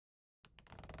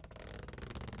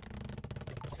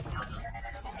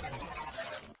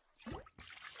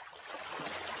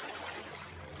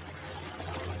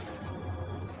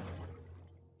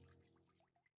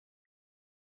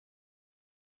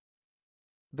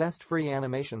Best free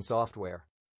animation software.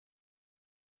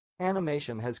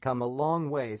 Animation has come a long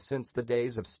way since the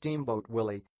days of Steamboat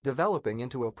Willie, developing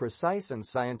into a precise and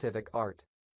scientific art.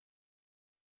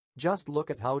 Just look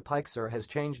at how Pixar has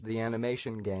changed the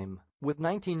animation game. With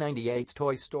 1998's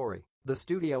Toy Story, the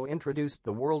studio introduced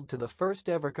the world to the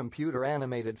first-ever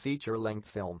computer-animated feature-length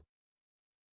film.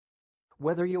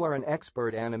 Whether you are an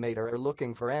expert animator or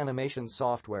looking for animation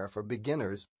software for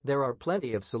beginners, there are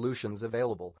plenty of solutions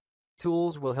available.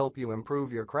 Tools will help you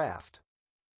improve your craft.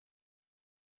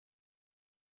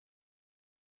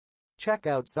 Check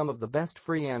out some of the best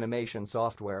free animation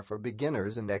software for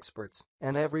beginners and experts,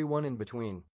 and everyone in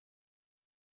between.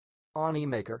 Oni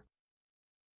Maker.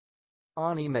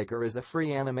 Oni Maker is a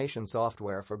free animation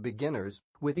software for beginners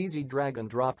with easy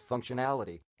drag-and-drop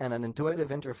functionality and an intuitive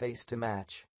interface to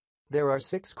match. There are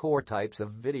 6 core types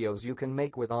of videos you can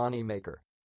make with Oni Maker.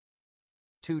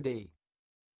 2D,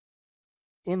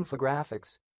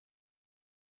 infographics,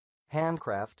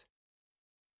 handcraft,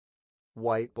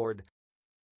 whiteboard,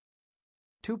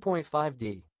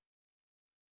 2.5D,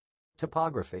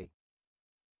 typography.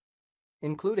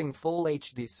 Including full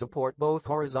HD support both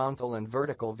horizontal and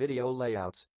vertical video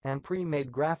layouts and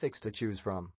pre-made graphics to choose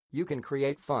from, you can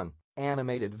create fun,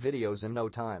 animated videos in no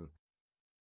time.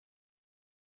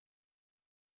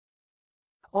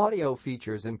 Audio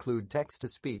features include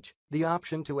text-to-speech, the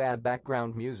option to add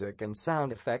background music and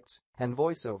sound effects, and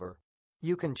voiceover.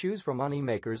 You can choose from Oni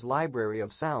Maker's library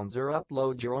of sounds or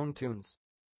upload your own tunes.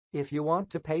 If you want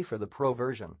to pay for the Pro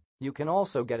version, you can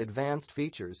also get advanced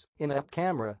features, in-app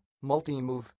camera,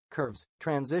 multi-move, curves,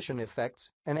 transition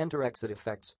effects, and enter-exit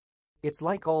effects. It's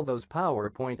like all those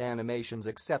PowerPoint animations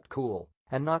except cool,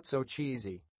 and not so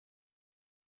cheesy.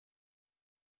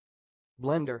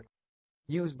 Blender.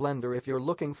 Use Blender if you're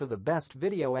looking for the best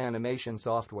video animation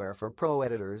software for pro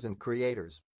editors and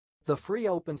creators. The free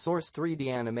open-source 3D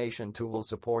animation tool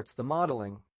supports the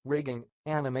modeling, rigging,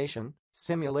 animation,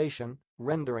 simulation,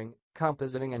 rendering,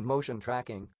 compositing and motion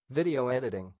tracking, video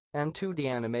editing, and 2D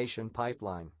animation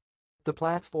pipeline. The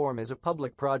platform is a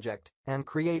public project, and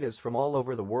creators from all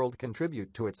over the world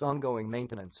contribute to its ongoing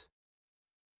maintenance.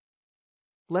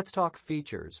 Let's talk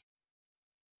features.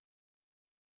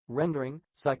 Rendering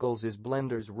Cycles is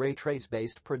Blender's ray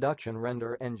trace-based production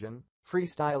render engine.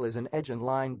 Freestyle is an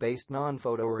edge-and-line-based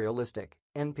non-photorealistic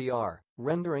 (NPR)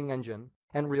 rendering engine,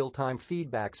 and real-time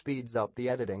feedback speeds up the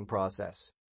editing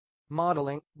process.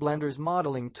 Modeling Blender's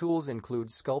modeling tools include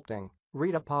sculpting,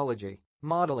 retopology,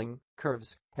 modeling,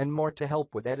 curves, and more to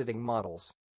help with editing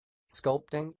models.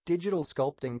 Sculpting Digital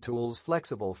sculpting tools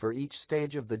flexible for each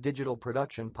stage of the digital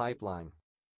production pipeline.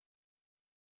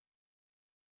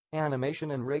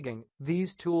 Animation and rigging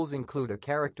These tools include a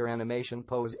character animation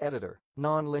pose editor,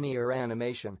 nonlinear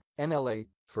animation, NLA,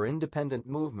 for independent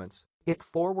movements, IT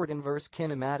forward-inverse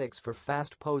kinematics for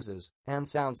fast poses, and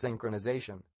sound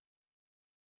synchronization.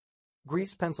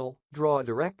 Grease Pencil Draw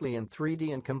directly in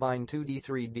 3D and combine 2D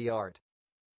 3D art.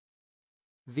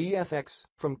 VFX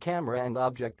From camera and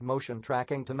object motion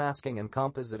tracking to masking and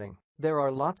compositing, there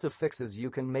are lots of fixes you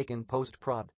can make in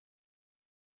post-prod.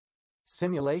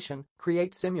 Simulation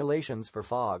Create simulations for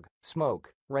fog,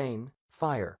 smoke, rain,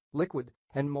 fire, liquid,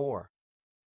 and more.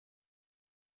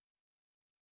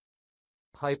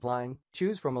 Pipeline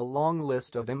Choose from a long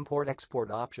list of import-export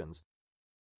options.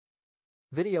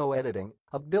 Video editing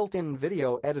A built-in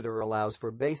video editor allows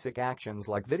for basic actions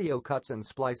like video cuts and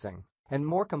splicing, and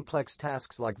more complex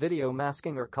tasks like video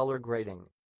masking or color grading.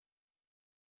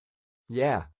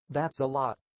 Yeah, that's a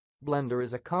lot. Blender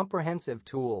is a comprehensive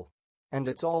tool, and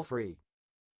it's all free.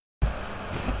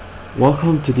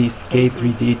 Welcome to this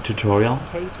K3D tutorial.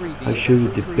 I'll show you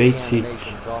the basic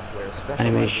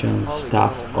animation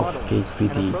stuff of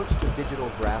K3D.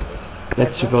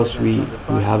 Let's suppose we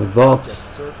have a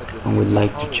box and we'd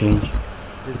like to change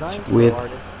its width,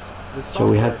 so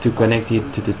we have to connect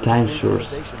it to the time source.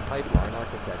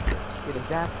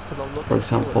 For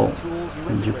example,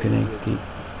 when you connect it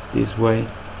this way,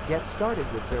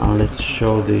 and let's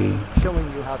show the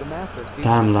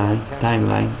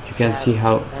timeline. You can see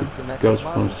how it goes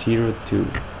from 0 to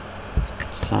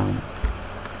some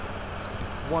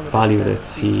value. Let's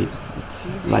see,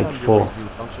 it's like 4.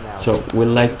 So we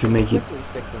like to make it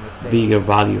bigger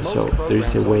value, so there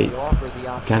is a way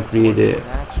you can create a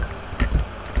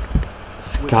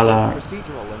scalar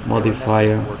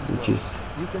modifier, which is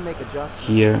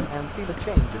here.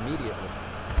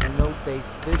 A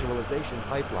node-based visualization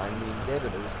pipeline means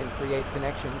editors can create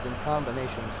connections and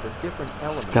combinations for different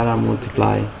elements. Scalar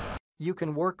multiply. You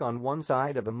can work on one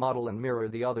side of a model and mirror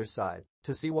the other side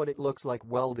to see what it looks like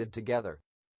welded together.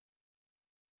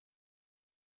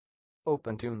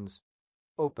 Opentunes.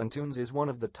 Opentunes is one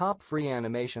of the top free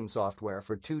animation software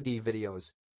for 2D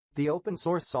videos. The open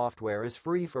source software is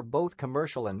free for both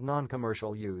commercial and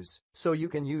non-commercial use, so you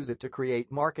can use it to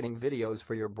create marketing videos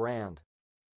for your brand.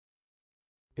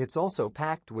 It's also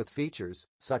packed with features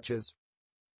such as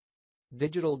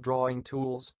digital drawing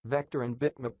tools, vector and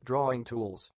bitmap drawing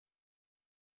tools,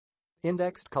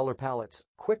 indexed color palettes,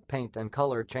 quick paint and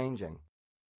color changing,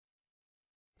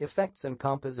 effects and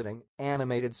compositing,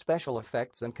 animated special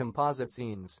effects and composite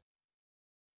scenes.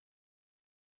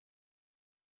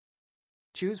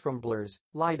 Choose from blurs,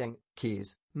 lighting,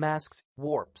 keys, masks,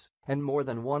 warps, and more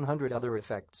than 100 other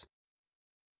effects.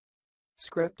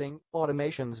 Scripting,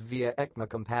 automations via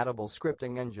ECMA-compatible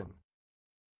scripting engine.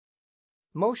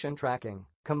 Motion tracking,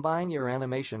 combine your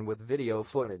animation with video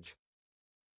footage.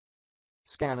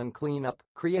 Scan and clean up,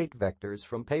 create vectors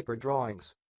from paper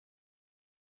drawings.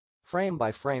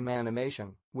 Frame-by-frame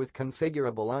animation, with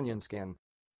configurable onion skin.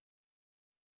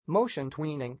 Motion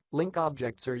tweening, link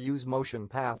objects or use motion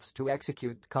paths to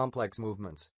execute complex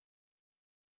movements.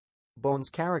 Bones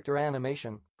character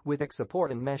animation, with X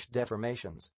support and mesh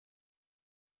deformations.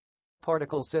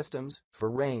 Particle systems, for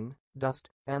rain, dust,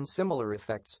 and similar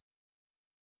effects.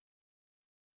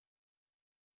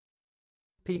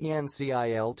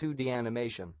 PENCIL 2D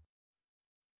animation.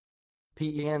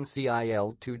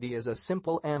 PENCIL 2D is a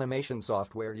simple animation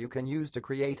software you can use to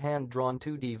create hand-drawn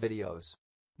 2D videos.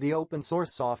 The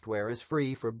open-source software is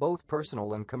free for both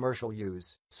personal and commercial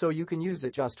use, so you can use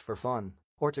it just for fun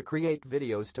or to create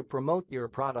videos to promote your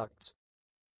products.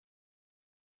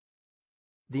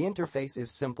 The interface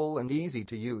is simple and easy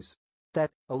to use.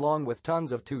 That, along with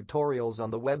tons of tutorials on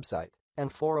the website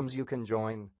and forums you can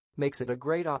join, makes it a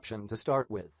great option to start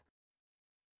with.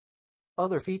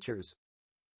 Other features: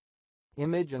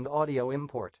 image and audio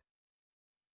import.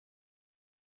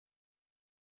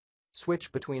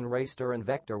 Switch between raster and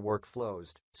vector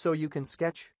workflows so you can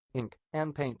sketch, ink,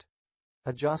 and paint.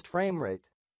 Adjust frame rate.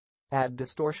 Add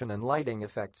distortion and lighting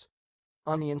effects.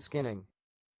 Onion skinning.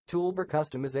 Toolbar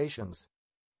customizations.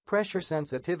 Pressure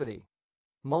sensitivity.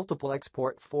 Multiple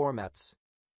export formats.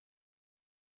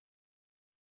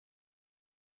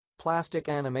 Plastic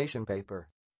animation paper.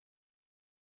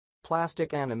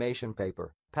 Plastic animation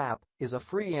paper, PAP, is a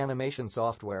free animation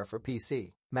software for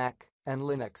PC, Mac, and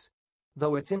Linux.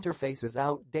 Though its interface is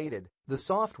outdated, the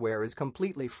software is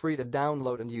completely free to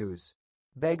download and use.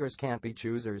 Beggars can't be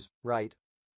choosers, right?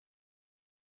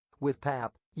 With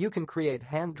PAP, you can create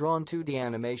hand-drawn 2D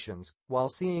animations while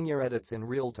seeing your edits in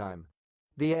real time.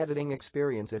 The editing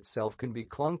experience itself can be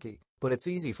clunky, but it's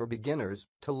easy for beginners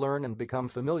to learn and become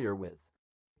familiar with.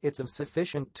 It's a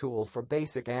sufficient tool for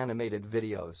basic animated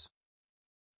videos.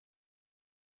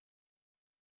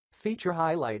 Feature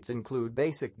highlights include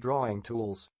basic drawing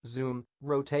tools, zoom,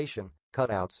 rotation,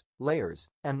 cutouts, layers,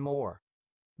 and more.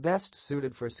 Best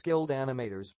suited for skilled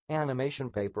animators,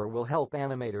 animation paper will help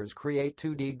animators create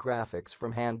 2D graphics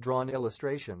from hand-drawn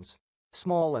illustrations,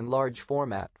 small and large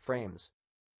format frames.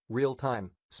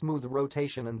 Real-time, smooth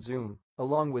rotation and zoom,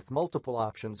 along with multiple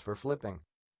options for flipping.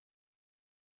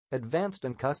 Advanced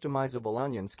and customizable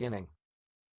onion skinning.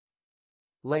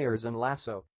 Layers and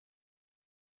lasso.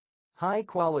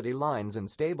 High-quality lines and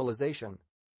stabilization.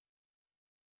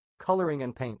 Coloring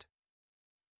and paint.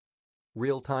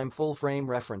 Real-time full-frame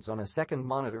reference on a second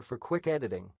monitor for quick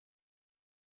editing.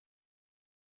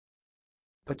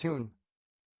 Platoon.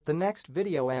 The next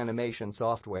video animation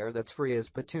software that's free is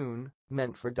Platoon,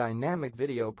 meant for dynamic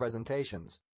video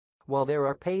presentations. While there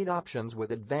are paid options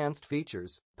with advanced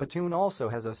features, Platoon also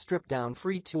has a stripped-down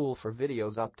free tool for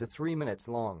videos up to 3 minutes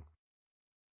long.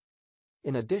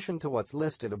 In addition to what's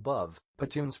listed above,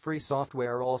 Platoon's free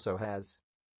software also has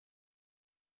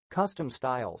custom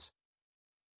styles,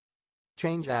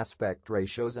 change aspect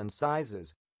ratios and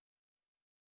sizes,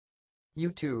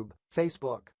 YouTube,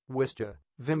 Facebook, Wistia,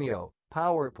 Vimeo,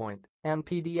 PowerPoint, and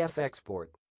PDF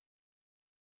export,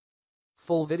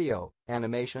 full video,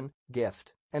 animation, GIF,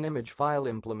 and image file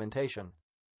implementation.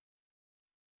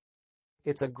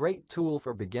 It's a great tool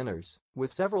for beginners,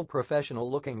 with several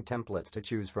professional-looking templates to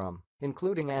choose from,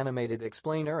 including animated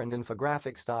explainer and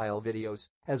infographic-style videos,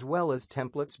 as well as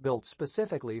templates built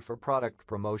specifically for product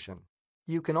promotion.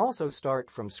 You can also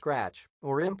start from scratch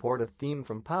or import a theme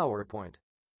from PowerPoint.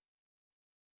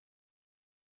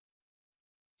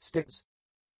 Stixx.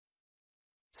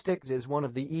 Stixx is one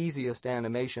of the easiest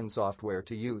animation software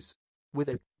to use. With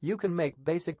it, you can make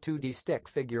basic 2D stick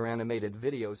figure animated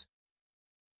videos.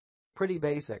 Pretty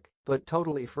basic, but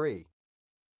totally free.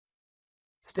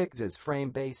 Stixx is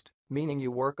frame-based, meaning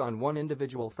you work on one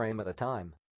individual frame at a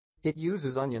time. It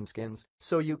uses onion skins,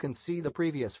 so you can see the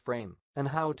previous frame and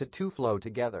how the two flow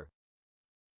together.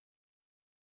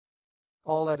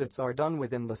 All edits are done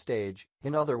within the stage,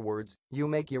 in other words, you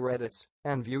make your edits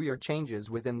and view your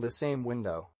changes within the same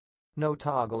window. No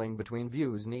toggling between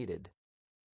views needed.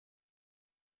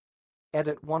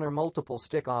 Edit one or multiple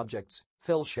stick objects,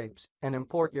 fill shapes, and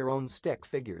import your own stick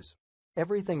figures.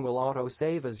 Everything will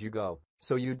auto-save as you go,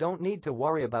 so you don't need to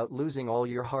worry about losing all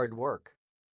your hard work.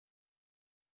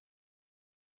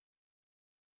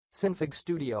 Synfig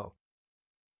Studio.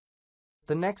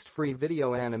 The next free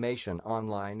video animation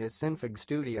online is Synfig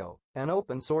Studio, an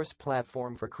open-source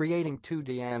platform for creating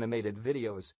 2D animated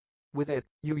videos. With it,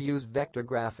 you use vector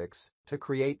graphics to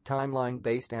create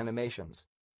timeline-based animations.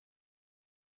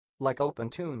 Like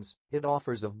Opentunes, it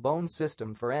offers a bone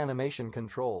system for animation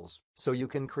controls, so you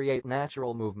can create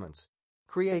natural movements.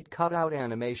 Create cutout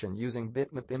animation using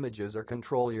bitmap images or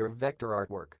control your vector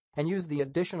artwork, and use the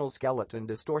additional skeleton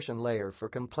distortion layer for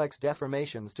complex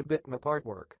deformations to bitmap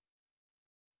artwork.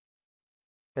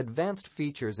 Advanced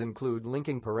features include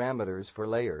linking parameters for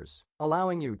layers,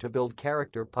 allowing you to build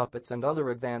character puppets and other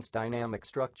advanced dynamic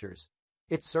structures.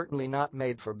 It's certainly not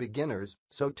made for beginners,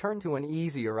 so turn to an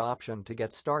easier option to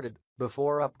get started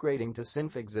before upgrading to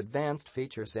Synfig's advanced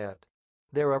feature set.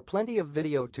 There are plenty of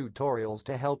video tutorials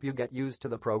to help you get used to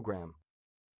the program.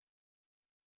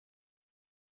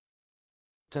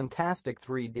 Tantastic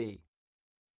 3D.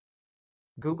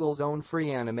 Google's own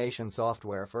free animation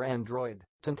software for Android,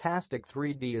 Tantastic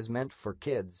 3D is meant for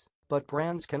kids, but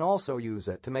brands can also use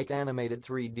it to make animated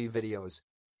 3D videos.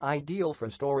 Ideal for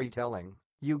storytelling,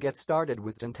 you get started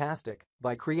with Tantastic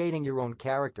by creating your own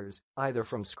characters, either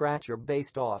from scratch or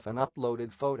based off an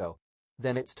uploaded photo.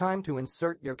 Then it's time to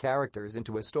insert your characters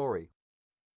into a story.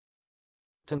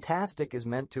 Tantastic is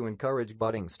meant to encourage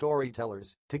budding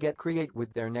storytellers to get creative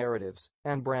with their narratives,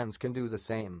 and brands can do the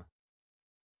same.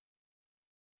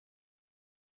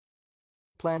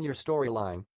 Plan your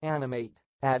storyline, animate,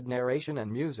 add narration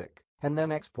and music, and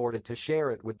then export it to share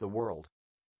it with the world.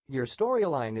 Your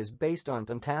storyline is based on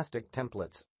Tantastic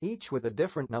templates, each with a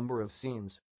different number of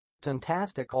scenes.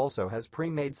 Tantastic also has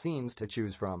pre-made scenes to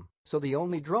choose from, so the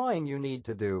only drawing you need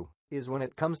to do is when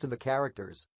it comes to the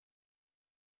characters.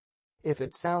 If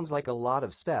it sounds like a lot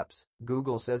of steps,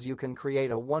 Google says you can create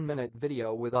a 1-minute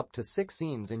video with up to 6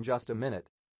 scenes in just a minute.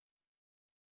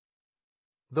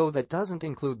 Though that doesn't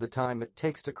include the time it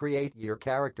takes to create your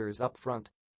characters up front.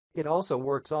 It also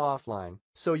works offline,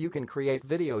 so you can create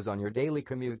videos on your daily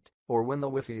commute or when the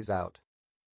Wi-Fi's out.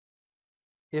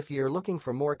 If you're looking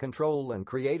for more control and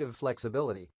creative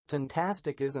flexibility,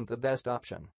 Tantastic isn't the best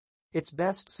option. It's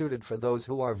best suited for those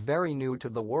who are very new to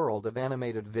the world of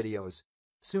animated videos.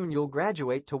 Soon you'll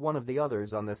graduate to one of the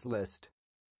others on this list.